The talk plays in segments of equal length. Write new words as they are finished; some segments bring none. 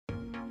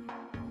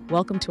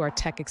Welcome to our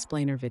Tech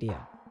Explainer video.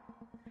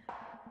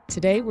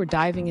 Today, we're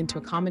diving into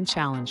a common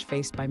challenge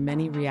faced by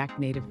many React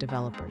Native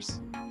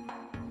developers.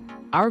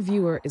 Our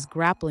viewer is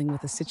grappling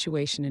with a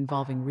situation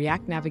involving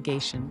React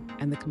navigation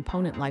and the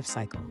component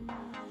lifecycle.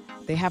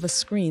 They have a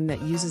screen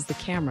that uses the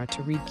camera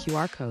to read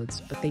QR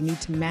codes, but they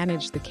need to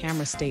manage the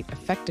camera state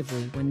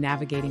effectively when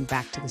navigating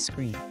back to the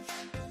screen.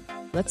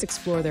 Let's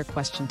explore their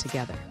question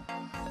together.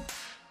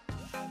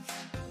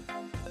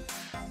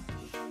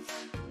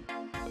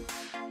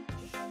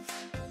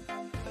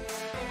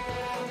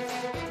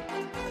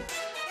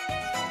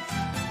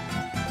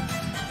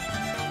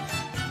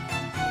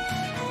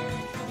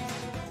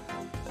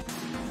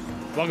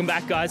 Welcome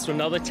back, guys, to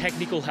another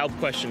technical help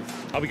question.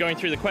 I'll be going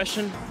through the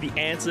question, the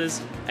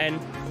answers, and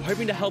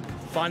hoping to help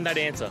find that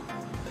answer.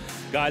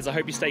 Guys, I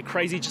hope you stay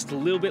crazy just a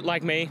little bit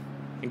like me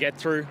and get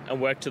through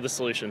and work to the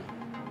solution.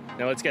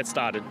 Now let's get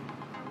started.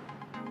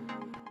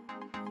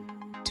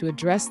 To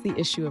address the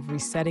issue of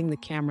resetting the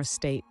camera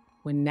state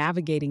when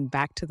navigating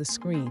back to the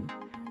screen,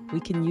 we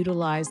can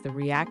utilize the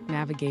React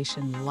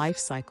navigation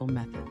lifecycle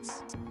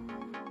methods.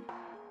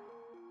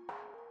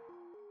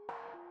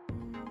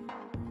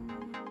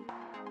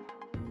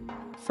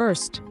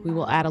 First, we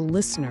will add a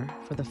listener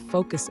for the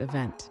focus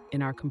event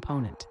in our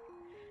component.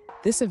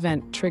 This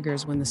event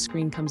triggers when the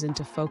screen comes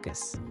into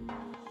focus.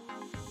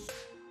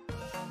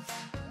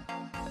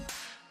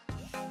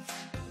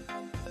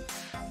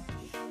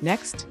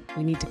 Next,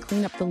 we need to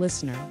clean up the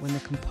listener when the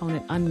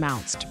component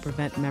unmounts to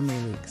prevent memory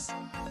leaks.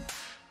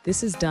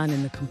 This is done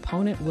in the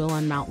component will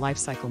unmount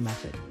lifecycle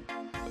method.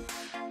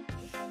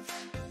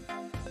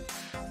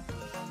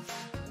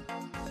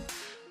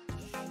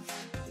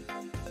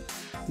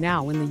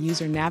 Now, when the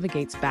user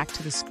navigates back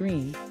to the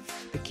screen,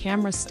 the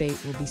camera state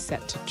will be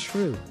set to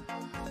true,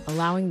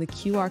 allowing the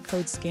QR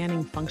code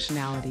scanning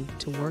functionality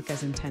to work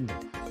as intended.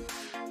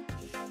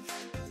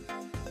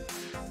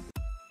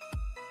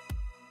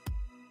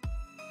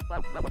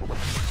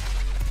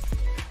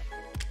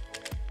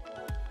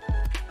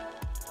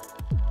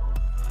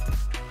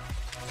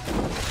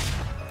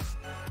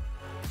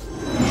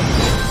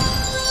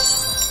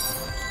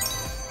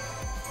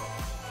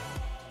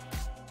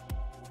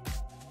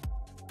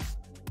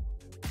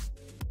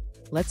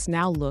 Let's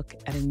now look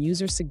at a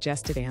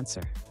user-suggested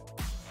answer.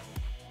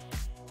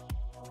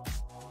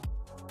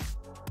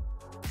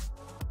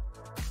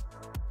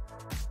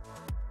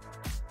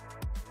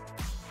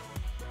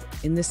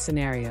 In this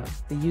scenario,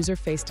 the user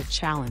faced a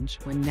challenge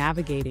when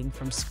navigating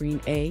from screen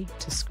A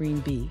to screen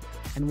B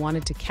and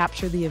wanted to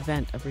capture the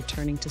event of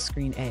returning to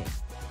screen A.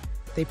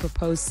 They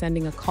proposed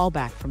sending a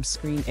callback from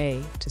screen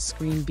A to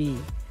screen B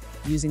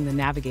using the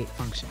navigate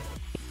function.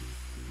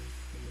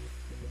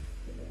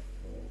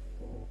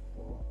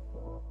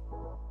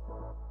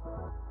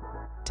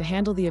 To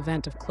handle the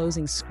event of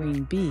closing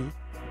screen B,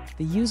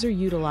 the user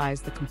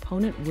utilized the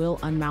component will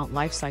unmount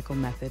lifecycle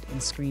method in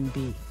screen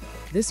B.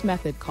 This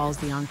method calls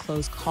the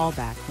onClose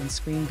callback when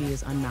screen B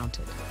is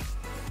unmounted.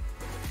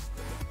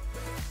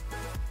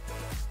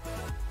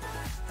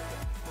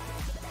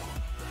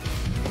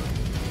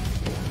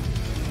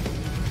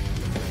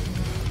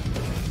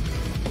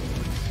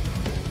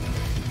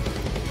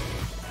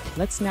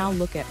 Let's now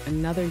look at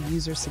another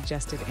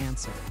user-suggested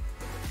answer.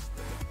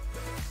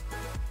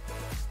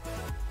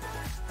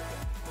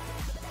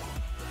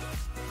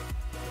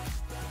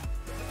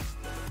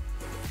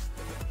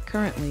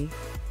 Currently,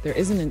 there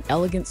isn't an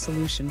elegant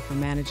solution for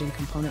managing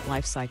component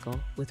lifecycle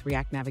with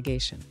React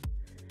navigation.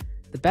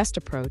 The best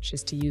approach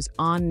is to use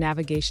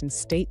onNavigation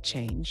state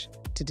change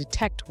to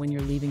detect when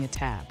you're leaving a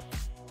tab.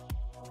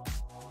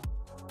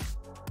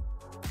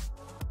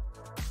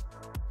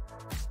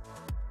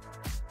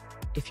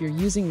 If you're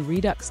using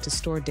Redux to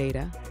store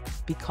data,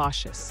 be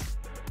cautious.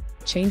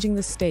 Changing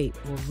the state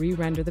will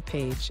re-render the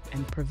page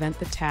and prevent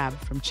the tab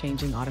from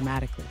changing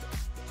automatically.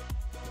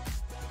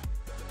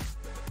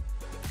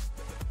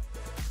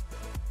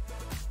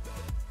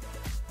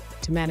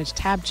 To manage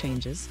tab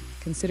changes,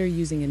 consider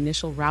using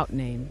initial route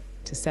name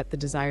to set the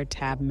desired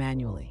tab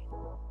manually.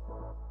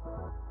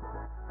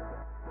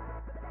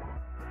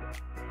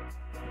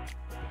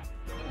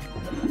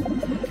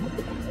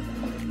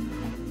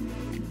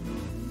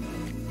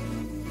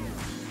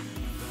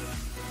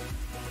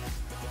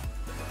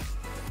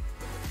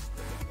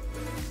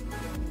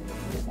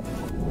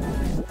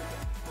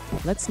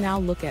 Let's now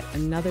look at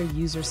another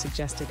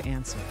user-suggested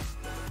answer.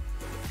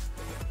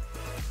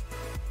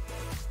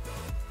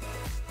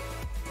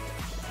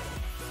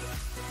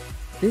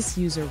 This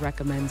user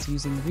recommends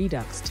using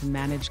Redux to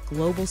manage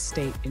global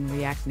state in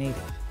React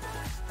Native.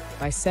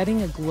 By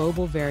setting a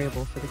global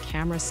variable for the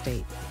camera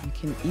state, you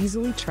can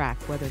easily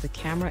track whether the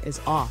camera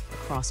is off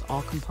across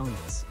all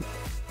components.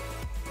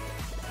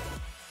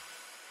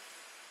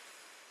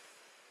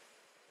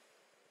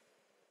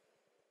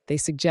 They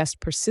suggest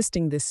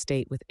persisting this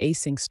state with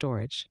async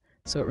storage,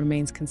 so it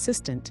remains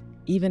consistent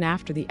even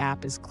after the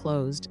app is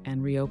closed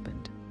and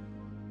reopened.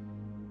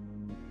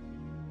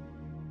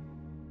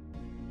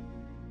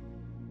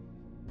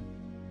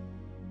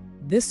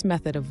 This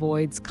method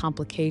avoids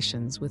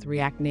complications with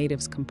React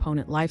Native's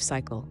component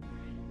lifecycle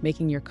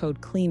making your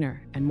code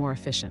cleaner and more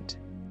efficient.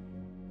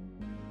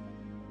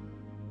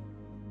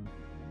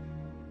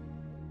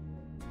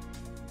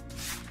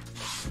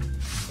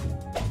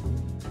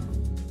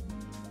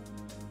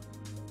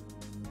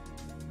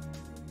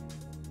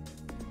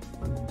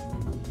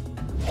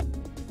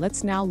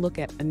 Let's now look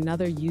at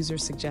another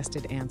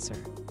user-suggested answer.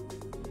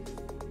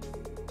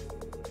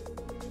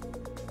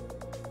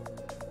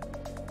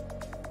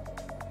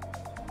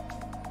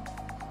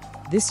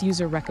 This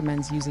user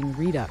recommends using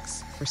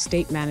Redux for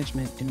state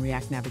management in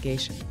React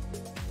navigation.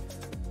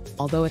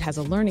 Although it has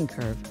a learning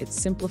curve, it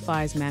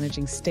simplifies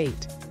managing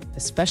state,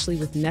 especially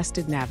with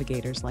nested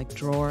navigators like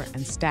drawer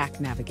and stack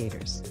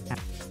navigators.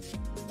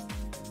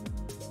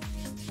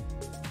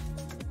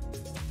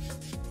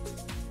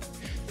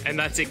 And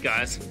that's it,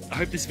 guys. I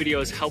hope this video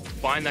has helped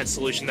find that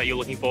solution that you're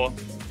looking for.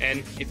 And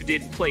if it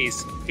did,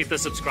 please hit the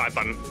subscribe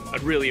button.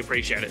 I'd really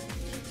appreciate it.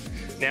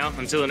 Now,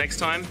 until the next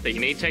time that you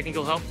need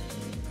technical help,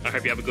 I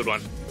hope you have a good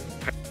one.